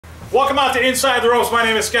Welcome out to Inside the Ropes. My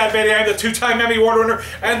name is Scott Beatty. I'm the two-time Emmy Award winner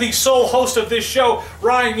and the sole host of this show.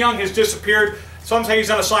 Ryan Young has disappeared. Some say he's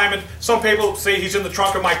on assignment. Some people say he's in the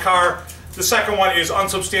trunk of my car. The second one is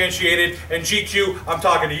unsubstantiated. And GQ, I'm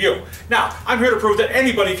talking to you. Now, I'm here to prove that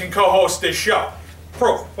anybody can co-host this show.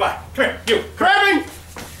 Proof. Come here. You. Grabbing!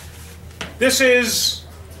 This is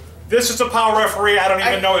a power referee. I don't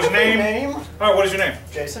even know his name. All right, what is your name?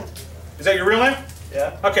 Jason. Is that your real name?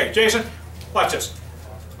 Yeah. Okay, Jason, watch this.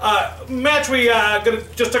 Match we're gonna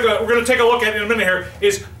take a look at in a minute here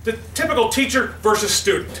is the typical teacher versus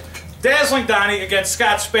student. Dazzling Donnie against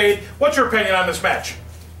Scott Spade. What's your opinion on this match?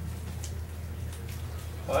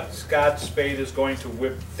 What? Scott Spade is going to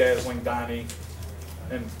whip Dazzling Donnie,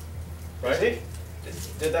 and right? Is he?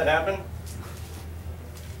 Did that happen?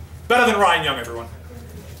 Better than Ryan Young, everyone.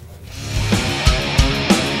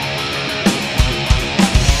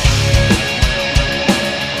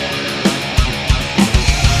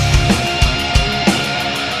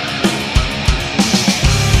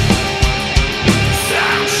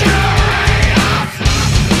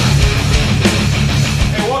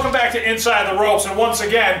 Inside the Ropes, and once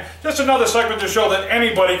again, just another segment to show that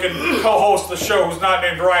anybody can co-host the show who's not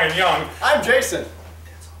named Ryan Young. I'm Jason.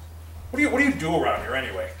 What do you do around here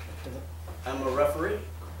anyway? I'm a referee.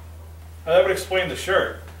 That would explain the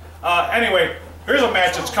shirt. Anyway, here's a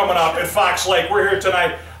match that's coming up at Fox Lake. We're here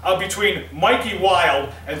tonight between Mikey Wild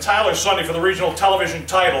and Tyler Sunday for the regional television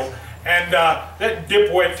title, and that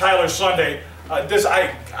dipwit Tyler Sunday. Are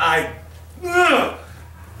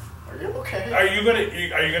you okay? Are you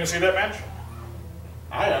gonna see that match?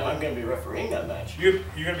 I am. I'm gonna be refereeing that match. You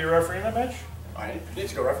gonna be refereeing that match? I need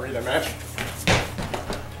to go referee that match.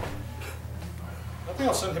 I think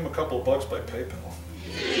I'll send him a couple of bucks by PayPal.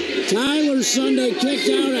 Tyler Sunday kicked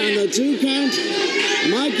out on the 2 count.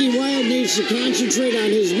 Mikey Wild needs to concentrate on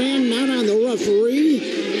his man, not on the referee.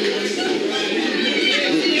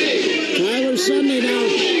 Tyler Sunday now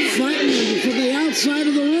fighting from the outside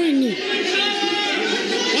of the ring.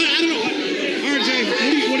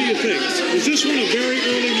 What do you think? Is this one a very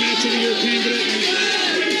early match of the year candidate?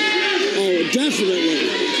 Oh, definitely.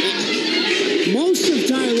 Most of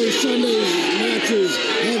Tyler Sunday's matches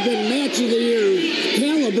have been match of the year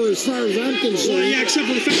caliber as far as I'm concerned. Well, yeah, except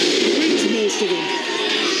for the fact that he wins most of them.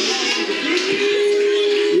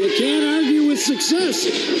 You can't argue with success.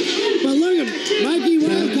 But look at Mikey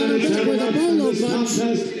Wild coming back with a bolo punch.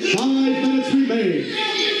 5 minutes remain.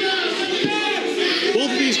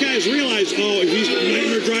 Both of these guys realize, oh, if he's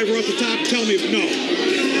Nightmare Driver up the top, tell me no.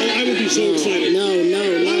 Oh, I would be so excited. No.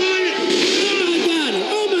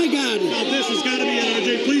 Oh my God! Oh, this has got to be it,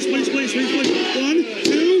 RJ. Please. 1, 2,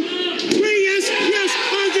 3, yes!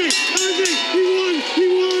 RJ, he won!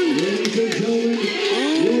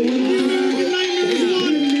 Oh, Nightmare's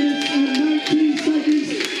won! 19 seconds.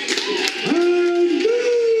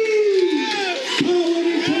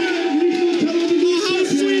 How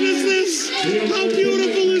sweet is this? How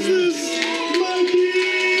beautiful is this?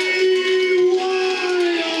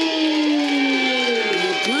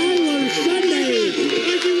 Tyler Sunday.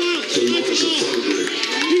 Mikey Wild.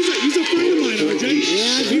 He's a friend of mine, RJ.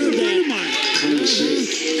 Yeah, he's a friend of mine.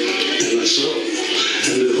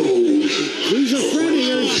 He's a friend of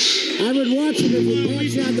yours. I would watch him if he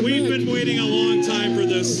pants out the We've back. been waiting a long time for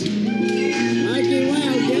this. Mikey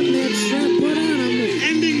Wild getting that strap put on him.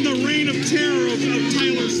 Ending the reign of terror of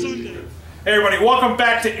Tyler Sunday. Hey everybody, welcome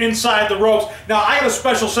back to Inside the Ropes. Now I have a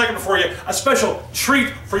special segment for you, a special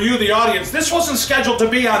treat for you, the audience. This wasn't scheduled to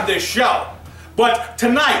be on this show, but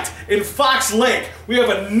tonight in Fox Lake, we have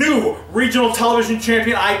a new regional television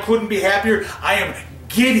champion. I couldn't be happier. I am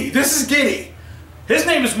giddy. This is giddy. His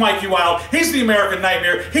name is Mikey Wild. He's the American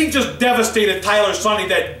Nightmare. He just devastated Tyler Sunday,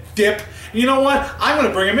 that dip. You know what? I'm going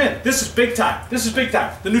to bring him in. This is big time. This is big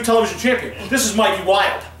time. The new television champion. This is Mikey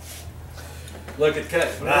Wild. Look at that.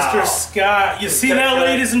 Mr. Scott. You see that,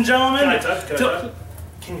 ladies and gentlemen? Can I touch it?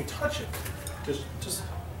 Can you touch it? Just.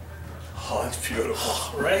 Oh, that's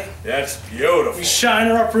beautiful. Right? That's beautiful. We shine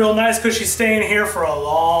her up real nice because she's staying here for a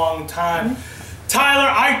long time. Tyler,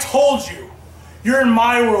 I told you, you're in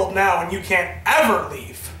my world now and you can't ever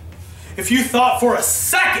leave. If you thought for a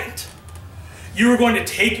second you were going to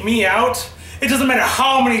take me out, it doesn't matter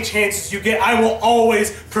how many chances you get, I will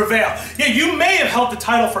always prevail. Yeah, you may have held the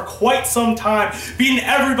title for quite some time, beating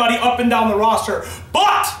everybody up and down the roster,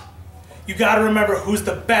 but you gotta remember who's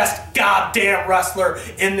the best goddamn wrestler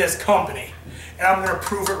in this company. And I'm gonna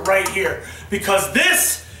prove it right here, because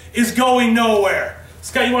this is going nowhere.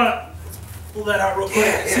 Scott, you wanna pull that out real quick?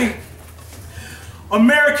 Yeah. See,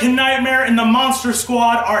 American Nightmare and the Monster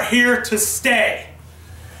Squad are here to stay.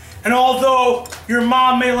 And although your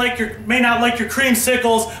mom may not like your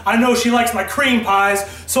creamsicles, I know she likes my cream pies,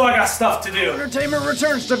 so I got stuff to do. Entertainment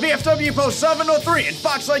returns to VFW Post 703 in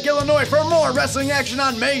Fox Lake, Illinois for more wrestling action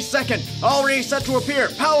on May 2nd. Already set to appear,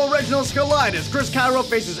 POWW Originals collide as Chris Cairo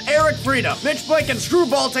faces Eric Frieda. Mitch Blake and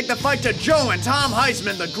Screwball take the fight to Joe and Tom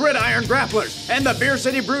Heisman, the Gridiron Grapplers. And the Beer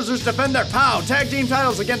City Bruisers defend their POW Tag Team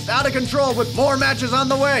titles against Out of Control with more matches on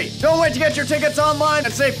the way. Don't wait to get your tickets online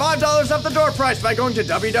and save $5 off the door price by going to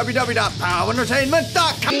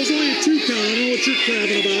www.powwwentertainment.com. There's only a 2 count. I don't know what you're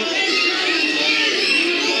crabbing about.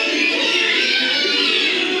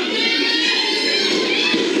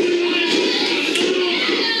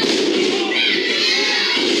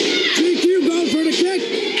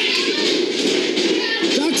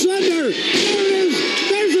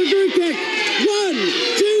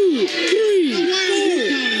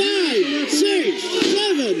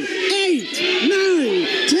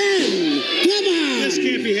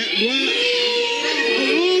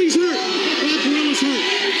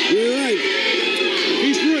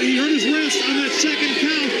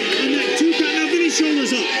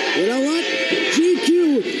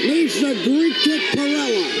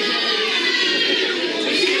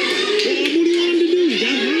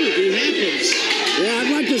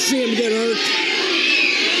 See him get hurt.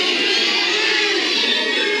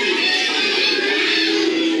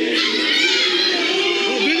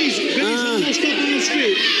 Oh, Vinny's almost up on his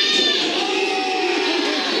feet.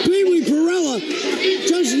 Pee Wee Perella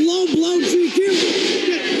just low blow GQ.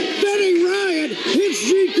 Vinnie Riot hits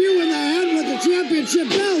GQ in the head with the championship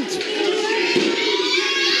belt.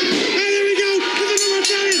 Hey, there we go. It's a new world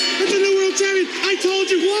champion. It's a new world champion. I told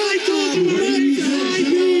you. I told you.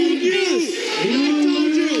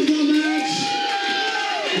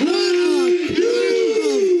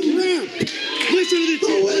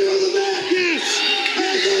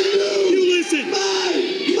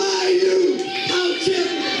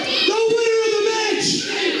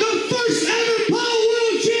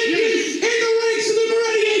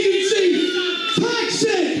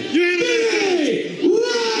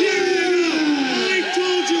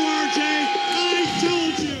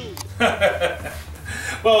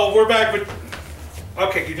 Well, we're back with...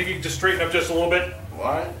 Okay, you think you can just straighten up just a little bit?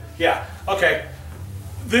 What? Yeah, okay.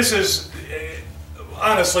 This is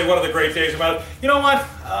honestly one of the great days about it. You know what?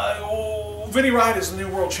 Vinnie Riot is the new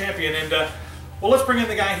world champion, and well, let's bring in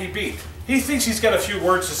the guy he beat. He thinks he's got a few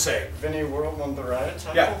words to say. Vinnie World won the Riot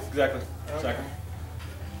title? Yeah, exactly. Okay. Exactly.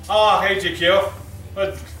 Oh, hey, GQ.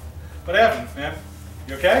 What happened, man?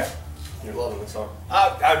 You okay? You're loving this song.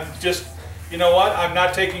 I'm just... You know what? I'm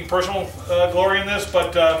not taking personal glory in this,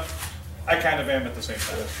 but I kind of am at the same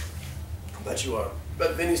time. I bet you are. I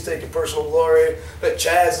bet Vinny's taking personal glory. I bet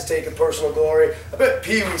Chazz is taking personal glory. I bet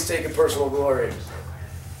Pee Wee's taking personal glory.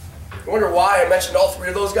 You wonder why I mentioned all 3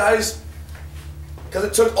 of those guys? Because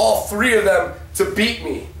it took all 3 of them to beat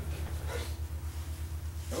me.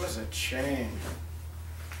 It was a chain.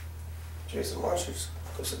 Jason, why don't you just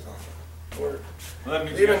go sit down? Word. Well, that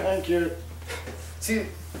means Even, Thank you. see,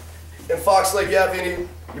 in Fox Lake, yeah, Vinny,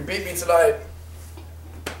 you beat me tonight.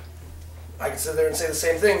 I can sit there and say the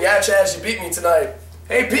same thing. Yeah, Chazz, you beat me tonight.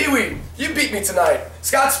 Hey, Pee Wee, you beat me tonight.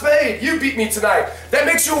 Scott Spade, you beat me tonight. That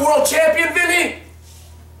makes you a world champion, Vinny?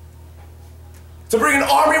 To bring an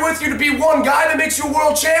army with you to be one guy that makes you a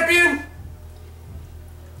world champion?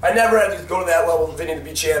 I never had to go to that level, Vinny, to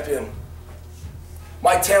be champion.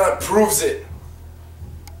 My talent proves it.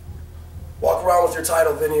 Walk around with your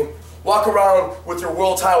title, Vinny. Walk around with your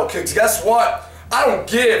world title, because guess what? I don't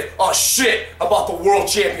give a shit about the world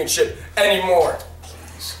championship anymore.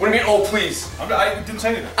 What do you mean, oh please? I didn't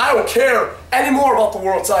say anything. I don't care anymore about the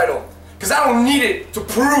world title, because I don't need it to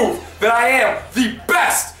prove that I am the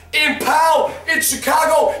best in POW, in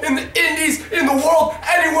Chicago, in the Indies, in the world,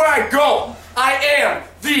 anywhere I go. I am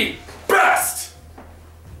the best.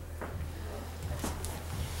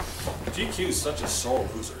 GQ is such a sore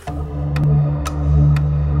loser.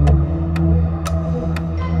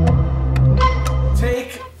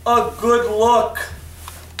 Take a good look.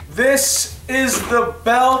 This is the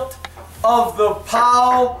belt of the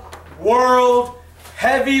POW World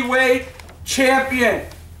Heavyweight Champion.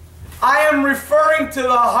 I am referring to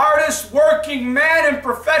the hardest working man in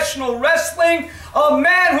professional wrestling, a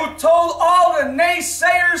man who told all the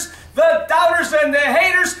naysayers, the doubters, and the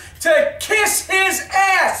haters to kiss his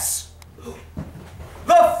ass.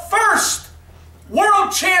 The first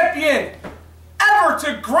world champion ever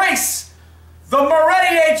to grace the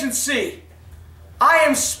Moretti Agency. I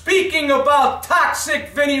am speaking about Toxic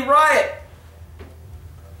Vinnie Riot.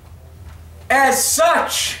 As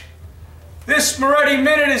such, this Moretti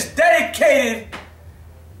Minute is dedicated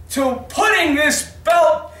to putting this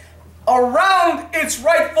belt around its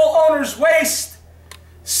rightful owner's waist,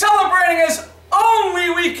 celebrating as only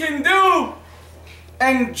we can do.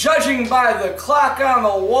 And judging by the clock on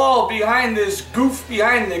the wall behind this goof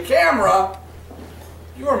behind the camera,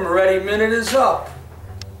 your Moretti minute is up.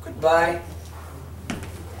 Goodbye.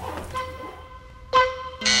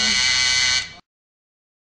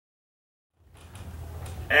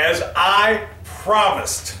 As I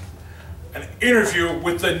promised, an interview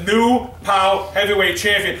with the new POW heavyweight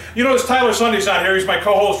champion. You notice Tyler Sunday's not here. He's my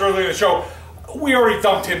co-host earlier in the show. We already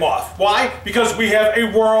dumped him off. Why? Because we have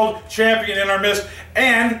a world champion in our midst,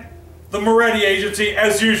 and the Moretti Agency,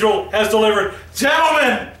 as usual, has delivered.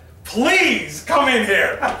 Gentlemen, please come in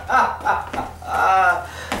here.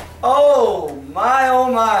 Oh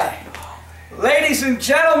my. Ladies and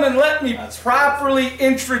gentlemen, let me properly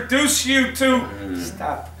introduce you to...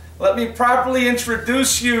 Stop. Let me properly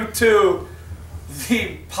introduce you to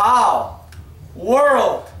the POW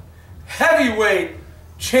World Heavyweight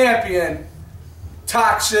Champion,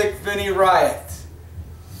 Toxic Vinnie Riot.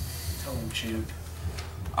 Tell him, champ.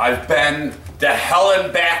 I've been to hell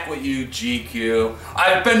and back with you, GQ.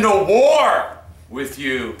 I've been to war with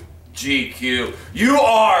you, GQ. You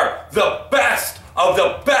are the best of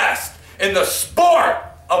the best in the sport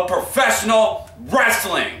of professional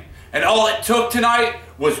wrestling. And all it took tonight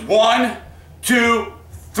was 1, 2,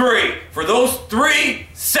 3. For those 3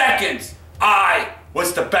 seconds, I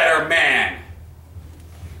was the better man.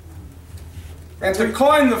 And to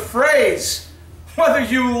coin the phrase, whether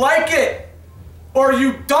you like it or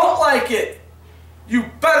you don't like it, you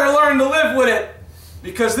better learn to live with it,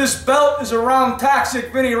 because this belt is around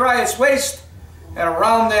Toxic Vinnie Riot's waist, and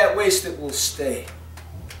around that waist it will stay.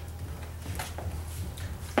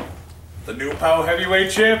 The new POW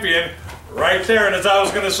heavyweight champion, right there. And as I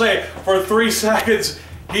was going to say, for 3 seconds,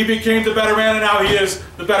 he became the better man, and now he is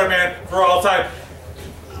the better man for all time.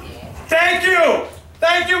 Thank you!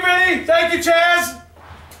 Thank you, Vinnie! Thank you, Chazz!